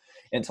it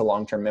into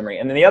long-term memory.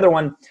 And then the other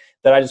one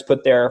that I just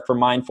put there for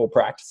mindful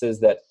practices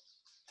that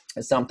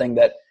is something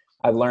that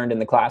I've learned in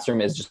the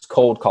classroom is just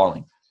cold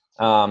calling.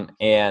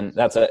 And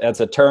that's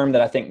a term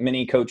that I think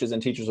many coaches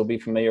and teachers will be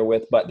familiar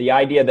with, but the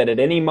idea that at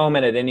any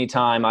moment, at any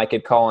time, I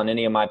could call on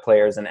any of my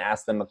players and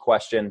ask them a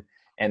question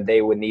and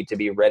they would need to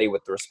be ready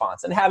with the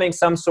response, and having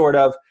some sort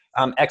of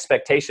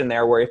expectation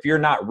there where if you're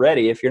not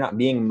ready, if you're not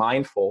being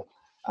mindful,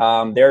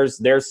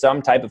 there's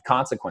some type of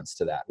consequence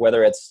to that.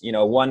 Whether it's,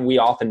 one we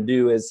often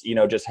do is,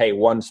 just, hey,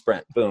 one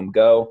sprint, boom,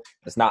 go.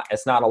 It's not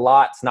a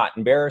lot. It's not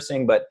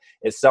embarrassing, but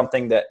it's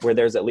something that where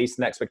there's at least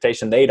an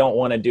expectation. They don't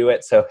want to do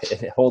it, so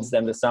it holds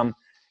them to some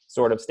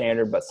sort of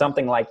standard, but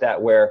something like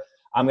that where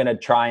I'm going to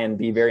try and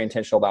be very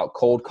intentional about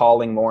cold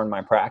calling more in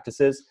my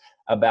practices,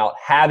 about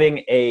having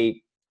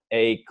a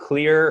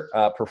clear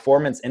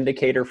performance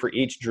indicator for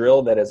each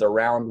drill that is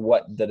around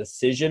what the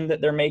decision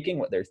that they're making,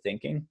 what they're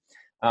thinking,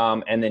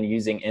 and then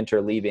using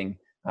interleaving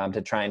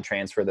to try and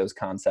transfer those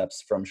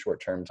concepts from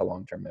short-term to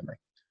long-term memory.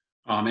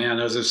 Oh man,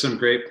 those are some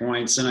great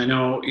points. And I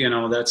know,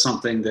 that's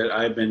something that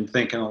I've been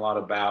thinking a lot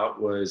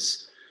about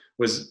was,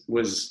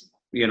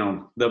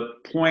 the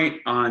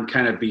point on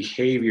kind of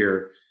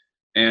behavior,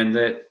 and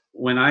that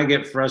when I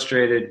get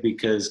frustrated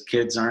because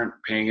kids aren't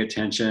paying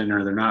attention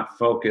or they're not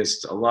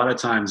focused, a lot of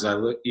times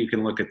you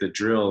can look at the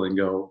drill and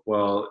go,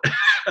 well,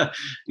 the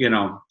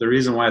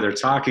reason why they're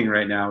talking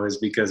right now is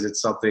because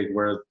it's something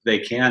where they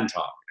can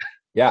talk.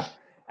 Yeah,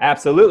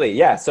 absolutely.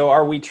 Yeah. So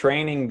are we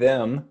training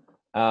them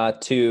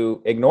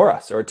to ignore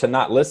us or to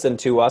not listen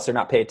to us or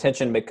not pay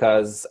attention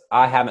because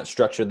I haven't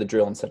structured the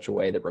drill in such a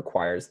way that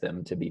requires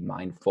them to be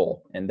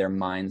mindful and their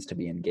minds to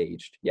be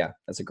engaged? Yeah,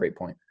 that's a great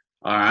point.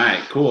 All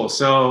right, cool.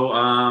 So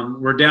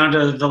we're down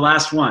to the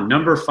last one,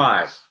 number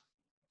 5.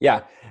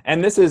 Yeah,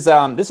 and this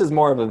is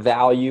more of a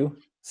value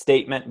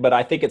statement, but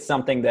I think it's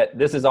something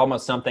this is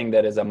almost something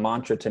that is a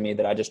mantra to me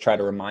that I just try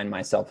to remind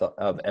myself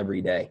of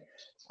every day.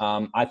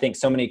 I think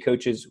so many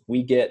coaches,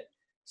 we get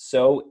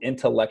so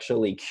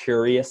intellectually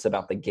curious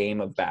about the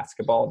game of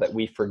basketball that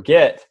we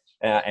forget,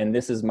 and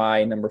this is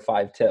my number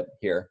 5 tip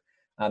here,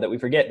 that we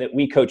forget that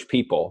we coach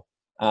people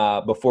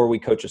before we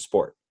coach a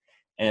sport.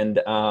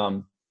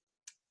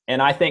 And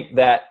I think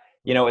that,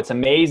 it's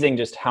amazing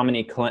just how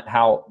many clinics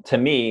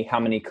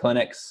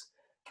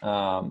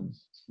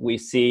we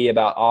see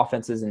about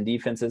offenses and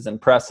defenses and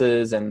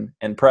presses and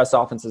press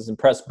offenses and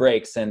press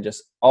breaks and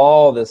just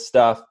all this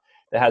stuff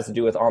that has to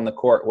do with on the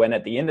court, when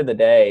at the end of the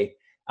day,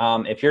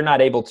 if you're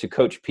not able to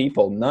coach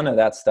people, none of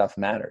that stuff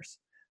matters.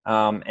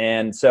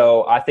 And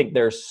so I think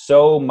there's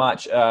so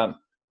much,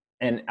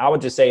 and I would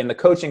just say in the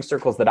coaching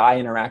circles that I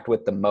interact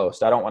with the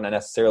most, I don't want to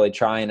necessarily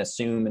try and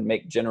assume and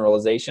make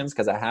generalizations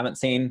because I haven't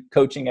seen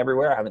coaching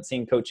everywhere. I haven't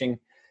seen coaching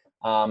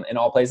in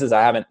all places.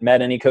 I haven't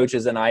met any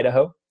coaches in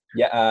Idaho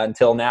yet,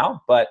 until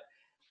now. But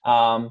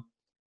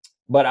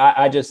but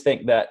I just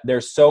think that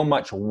there's so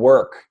much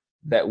work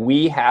that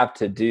we have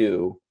to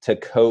do to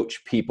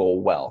coach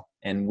people well.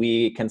 And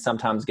we can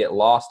sometimes get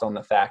lost on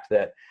the fact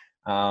that,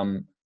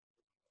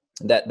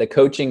 that the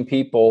coaching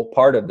people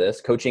part of this,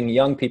 coaching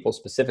young people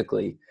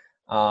specifically,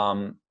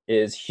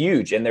 is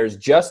huge. And there's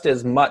just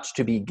as much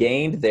to be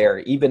gained there,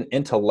 even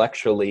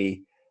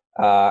intellectually,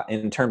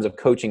 in terms of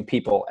coaching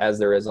people as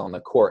there is on the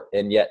court.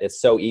 And yet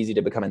it's so easy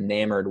to become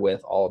enamored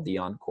with all of the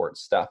on-court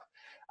stuff.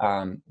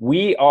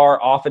 We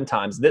are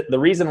oftentimes, the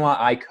reason why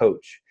I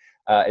coach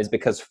is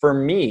because for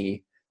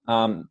me,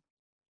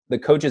 the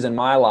coaches in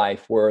my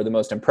life were the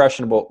most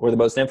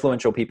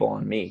influential people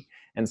on me.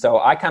 And so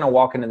I kind of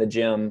walk into the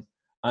gym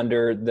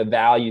under the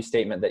value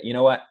statement that, you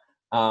know what,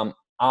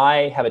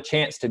 I have a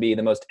chance to be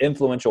the most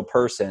influential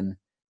person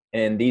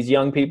in these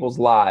young people's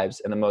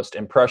lives and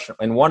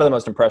one of the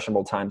most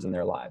impressionable times in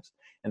their lives.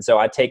 And so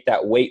I take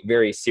that weight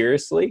very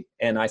seriously,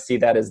 and I see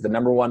that as the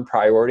number one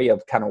priority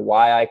of kind of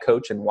why I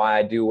coach and why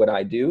I do what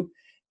I do.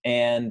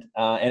 And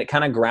it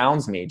kind of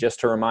grounds me just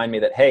to remind me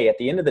that, hey, at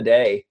the end of the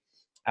day,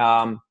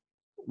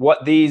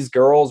 what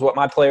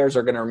my players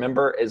are going to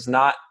remember is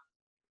not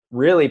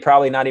really,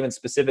 probably not even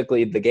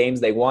specifically the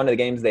games they won or the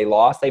games they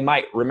lost. They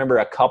might remember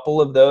a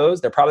couple of those.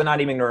 They're probably not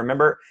even going to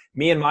remember.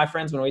 Me and my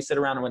friends, when we sit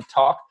around and we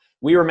talk,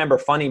 we remember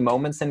funny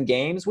moments in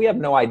games. We have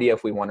no idea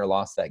if we won or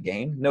lost that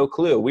game. No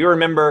clue. We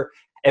remember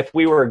if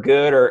we were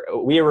good, or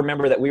we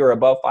remember that we were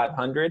above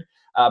 500.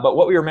 But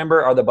what we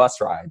remember are the bus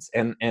rides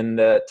and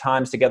the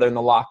times together in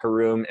the locker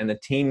room and the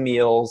team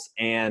meals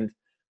and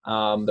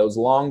those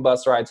long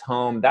bus rides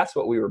home. That's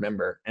what we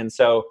remember. And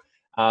so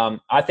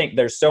I think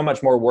there's so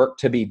much more work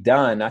to be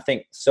done. I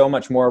think so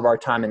much more of our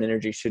time and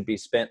energy should be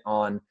spent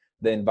on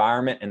the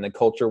environment and the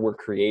culture we're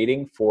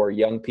creating for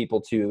young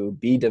people to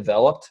be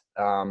developed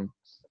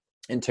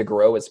and to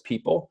grow as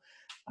people,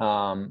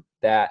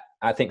 that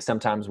I think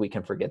sometimes we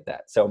can forget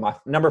that. So my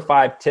number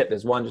 5 tip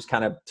is one, just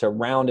kind of to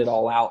round it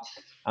all out,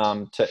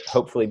 to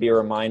hopefully be a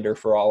reminder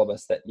for all of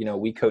us that,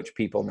 we coach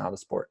people, not a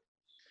sport.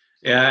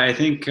 Yeah, I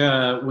think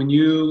when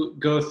you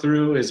go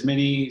through as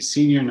many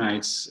senior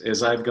nights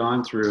as I've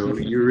gone through,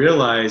 you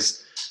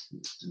realize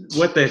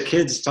what the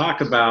kids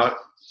talk about,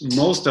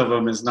 most of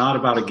them is not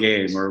about a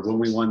game or when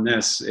we won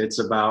this. It's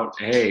about,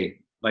 hey,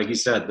 like you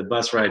said, the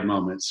bus ride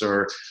moments,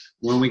 or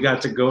when we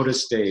got to go to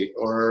state,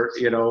 or,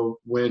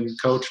 when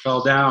coach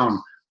fell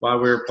down while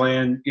we were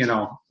playing,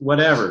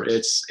 whatever.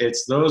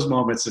 It's those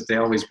moments that they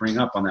always bring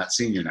up on that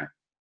senior night.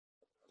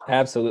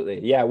 Absolutely.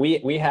 Yeah,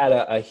 we had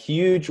a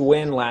huge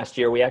win last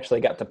year. We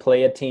actually got to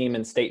play a team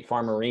in State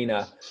Farm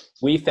Arena.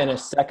 We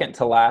finished second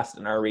to last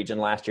in our region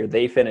last year.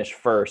 They finished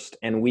first,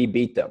 and we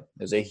beat them.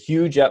 It was a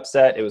huge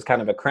upset. It was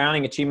kind of a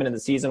crowning achievement of the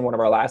season, one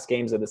of our last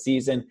games of the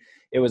season.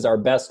 It was our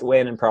best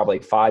win in probably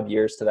 5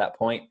 years to that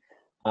point.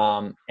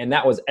 And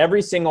that was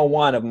every single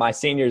one of my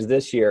seniors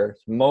this year's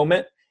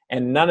moment.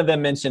 And none of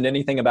them mentioned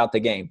anything about the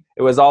game.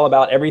 It was all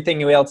about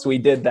everything else we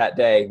did that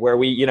day, where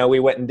we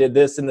went and did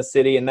this in the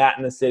city and that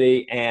in the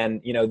city.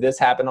 And, this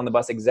happened on the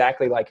bus,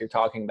 exactly like you're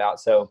talking about.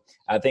 So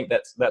I think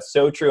that's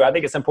so true. I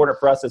think it's important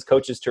for us as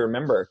coaches to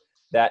remember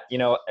that,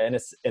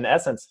 in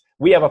essence,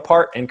 we have a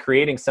part in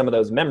creating some of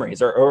those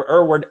memories,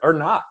 or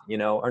not,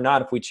 or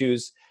not if we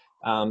choose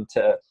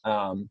to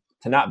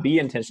not be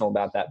intentional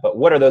about that. But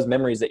what are those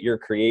memories that you're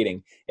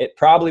creating? It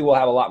probably will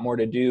have a lot more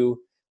to do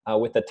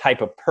with the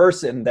type of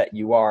person that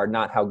you are,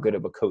 not how good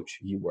of a coach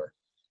you were.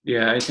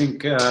 Yeah, I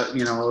think,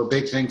 a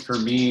big thing for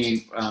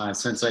me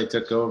since I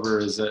took over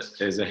as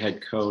a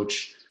head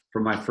coach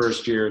from my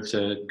first year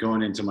to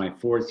going into my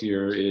 4th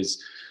year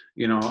is,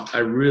 I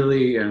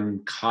really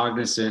am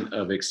cognizant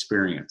of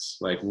experience.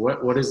 Like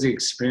what is the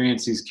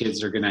experience these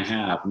kids are going to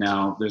have?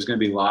 Now, there's going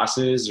to be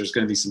losses, there's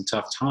going to be some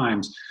tough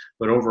times,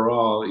 but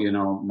overall,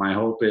 my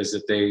hope is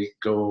that they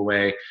go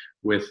away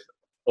with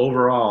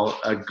overall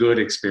a good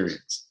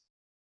experience.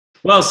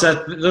 Well,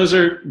 Seth, those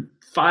are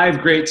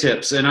 5 great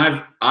tips, and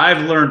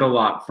I've learned a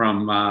lot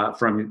from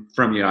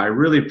you. I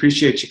really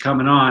appreciate you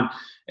coming on,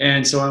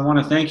 and so I want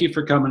to thank you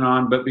for coming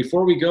on. But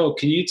before we go,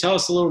 can you tell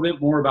us a little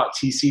bit more about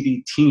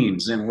TCD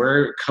Teams and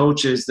where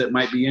coaches that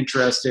might be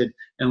interested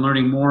in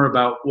learning more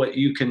about what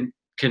you can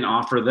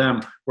offer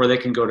them, where they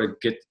can go to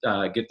get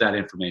that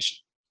information?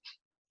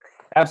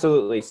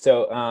 Absolutely.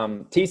 So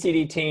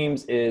TCD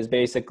Teams is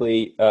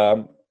basically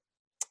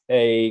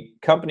a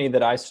company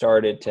that I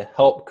started to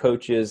help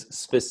coaches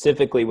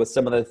specifically with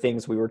some of the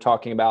things we were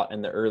talking about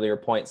in the earlier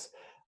points.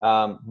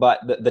 But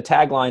the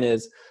tagline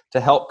is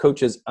to help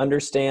coaches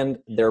understand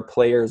their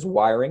players'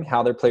 wiring,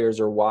 how their players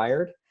are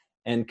wired,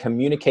 and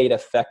communicate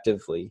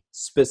effectively,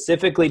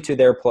 specifically to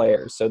their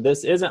players. So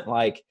this isn't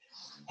like,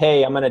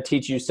 hey, I'm going to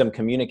teach you some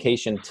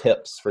communication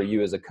tips for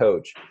you as a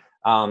coach.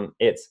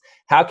 It's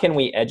how can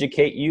we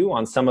educate you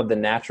on some of the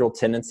natural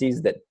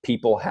tendencies that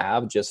people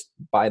have just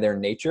by their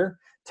nature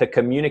to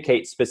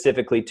communicate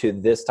specifically to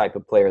this type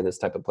of player, this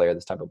type of player,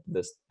 this type of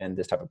this, and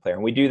this type of player.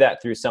 And we do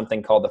that through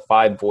something called the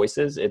 5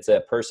 Voices. It's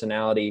a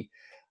personality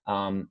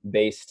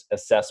based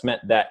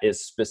assessment that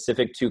is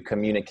specific to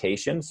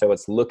communication. So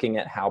it's looking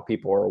at how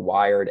people are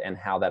wired and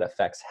how that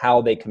affects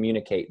how they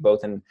communicate,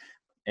 both in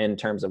in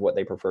terms of what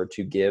they prefer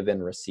to give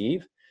and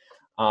receive.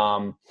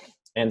 And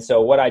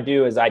so what I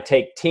do is I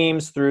take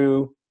teams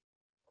through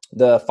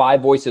the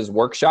 5 Voices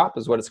workshop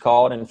is what it's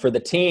called. And for the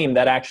team,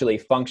 that actually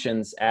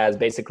functions as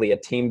basically a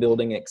team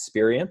building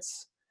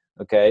experience.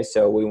 Okay,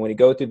 so when you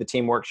go through the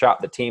team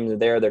workshop, the teams are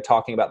there, they're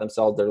talking about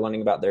themselves, they're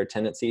learning about their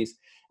tendencies.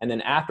 And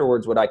then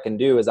afterwards, what I can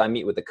do is I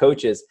meet with the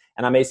coaches,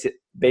 and I'm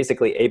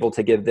basically able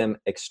to give them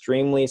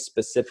extremely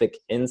specific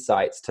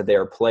insights to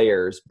their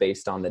players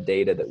based on the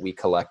data that we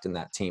collect in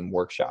that team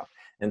workshop.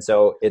 And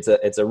so it's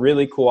a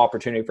really cool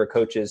opportunity for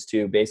coaches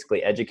to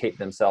basically educate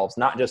themselves,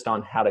 not just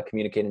on how to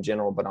communicate in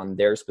general, but on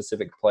their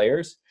specific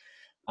players.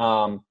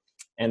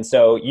 And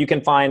so you can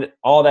find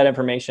all that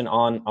information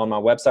on my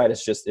website.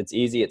 It's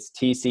easy. It's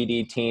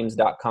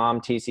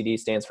tcdteams.com. TCD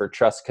stands for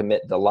Trust,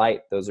 Commit,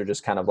 Delight. Those are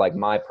just kind of like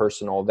my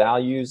personal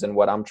values and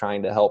what I'm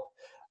trying to help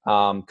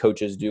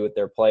coaches do with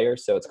their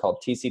players. So it's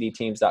called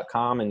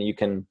tcdteams.com, and you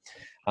can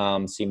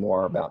see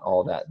more about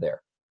all that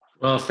there.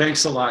 Well,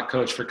 thanks a lot,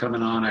 Coach, for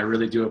coming on. I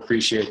really do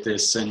appreciate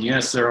this. And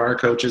yes, there are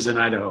coaches in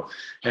Idaho,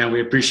 and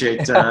we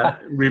appreciate the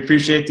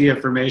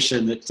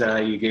information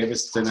that you gave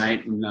us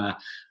tonight. And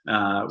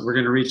we're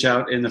going to reach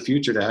out in the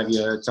future to have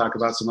you talk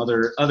about some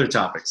other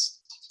topics.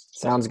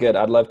 Sounds good.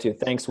 I'd love to.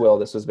 Thanks, Will.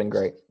 This has been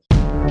great.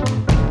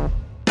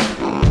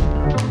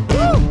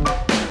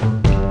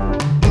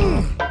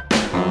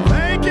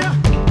 Thank you.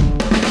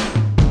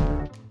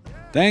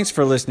 Thanks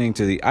for listening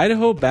to the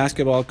Idaho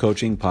Basketball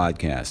Coaching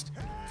Podcast.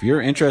 If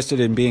you're interested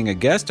in being a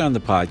guest on the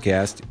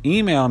podcast,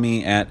 email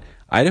me at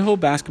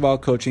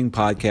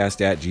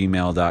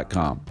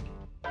idahobasketballcoachingpodcast@gmail.com.